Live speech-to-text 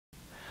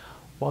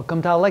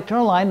Welcome to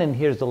ilectureonline, and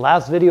here's the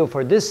last video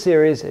for this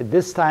series.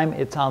 This time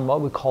it's on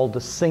what we call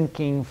the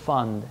sinking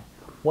fund.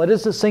 What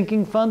is the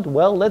sinking fund?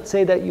 Well, let's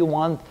say that you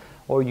want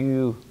or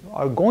you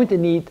are going to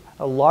need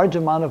a large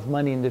amount of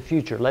money in the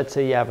future. Let's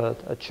say you have a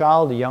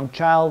young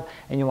child,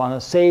 and you want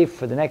to save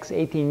for the next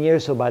 18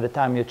 years, so by the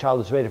time your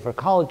child is ready for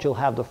college, you'll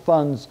have the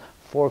funds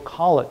for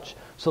college.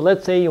 So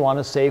let's say you want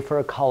to save for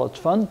a college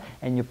fund,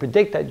 and you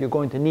predict that you're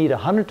going to need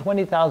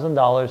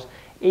 $120,000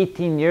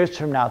 18 years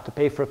from now to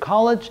pay for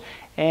college,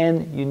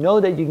 and you know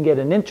that you can get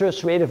an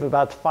interest rate of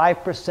about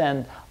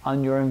 5%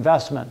 on your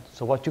investment.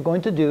 So what you're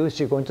going to do is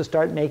you're going to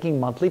start making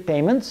monthly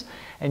payments,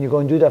 and you're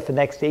going to do that for the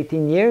next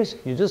 18 years.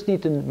 You just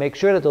need to make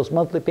sure that those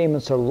monthly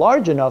payments are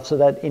large enough so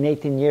that in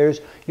 18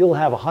 years you'll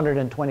have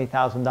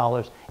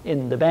 $120,000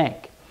 in the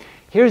bank.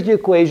 Here's the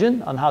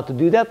equation on how to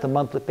do that. The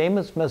monthly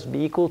payments must be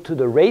equal to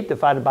the rate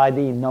divided by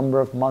the number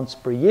of months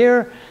per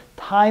year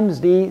times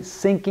the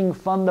sinking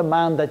fund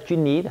amount that you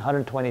need,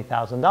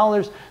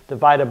 $120,000,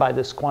 divided by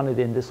this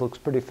quantity, and this looks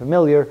pretty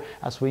familiar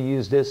as we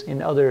use this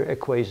in other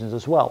equations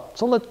as well.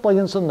 So let's plug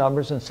in some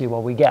numbers and see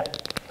what we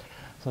get.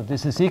 So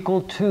this is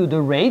equal to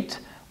the rate,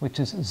 which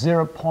is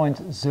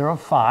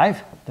 0.05,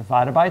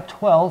 divided by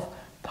 12,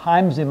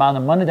 times the amount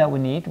of money that we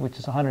need, which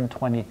is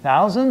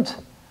 $120,000.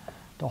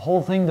 The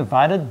whole thing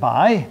divided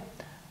by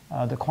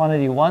the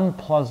quantity 1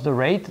 plus the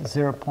rate,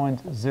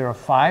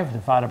 0.05,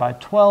 divided by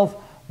 12,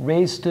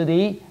 raised to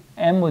the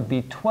m would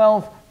be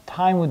 12,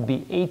 time would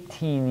be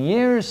 18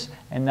 years,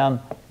 and then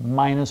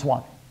minus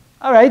 1.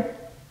 All right,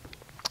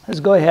 let's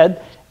go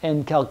ahead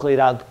and calculate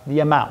out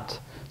the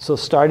amount. So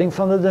starting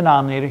from the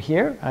denominator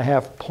here, I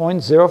have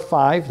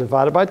 0.05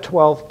 divided by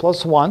 12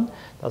 plus 1.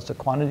 That's the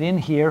quantity in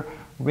here,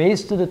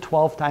 raised to the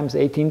 12 times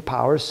 18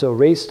 power. So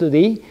raised to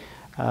the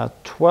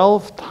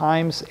 12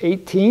 times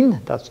 18,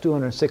 that's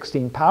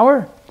 216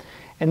 power.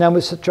 And then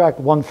we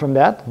subtract 1 from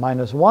that,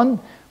 minus 1.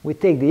 We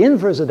take the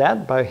inverse of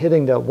that by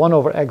hitting the 1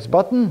 over x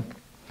button.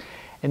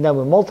 And then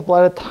we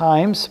multiply it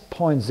times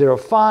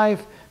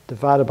 0.05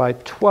 divided by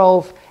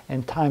 12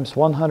 and times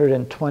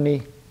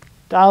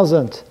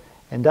 120,000.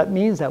 And that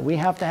means that we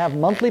have to have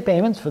monthly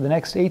payments for the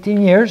next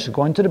 18 years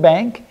going to the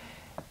bank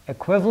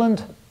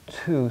equivalent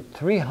to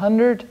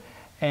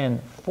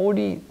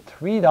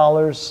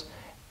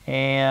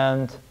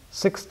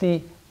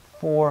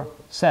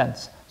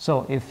 $343.64.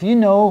 So if you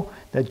know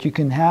that you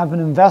can have an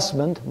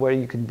investment where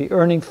you can be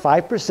earning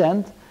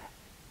 5%,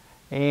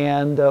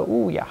 and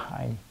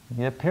I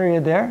need a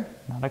period there,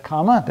 not a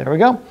comma, there we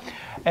go.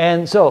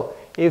 And so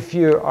if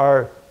you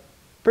are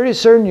pretty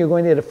certain you're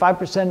going to get a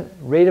 5%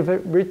 rate of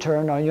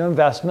return on your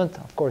investment,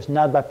 of course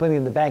not by putting it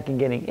in the bank and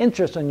getting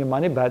interest on your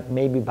money, but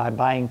maybe by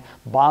buying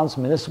bonds,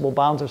 municipal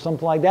bonds or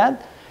something like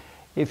that.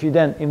 If you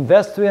then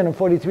invest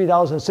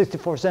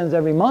 $343.64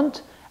 every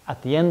month,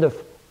 at the end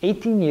of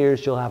 18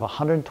 years, you'll have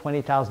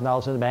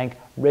 $120,000 in the bank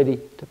ready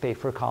to pay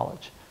for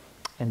college.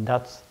 And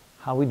that's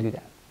how we do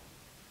that.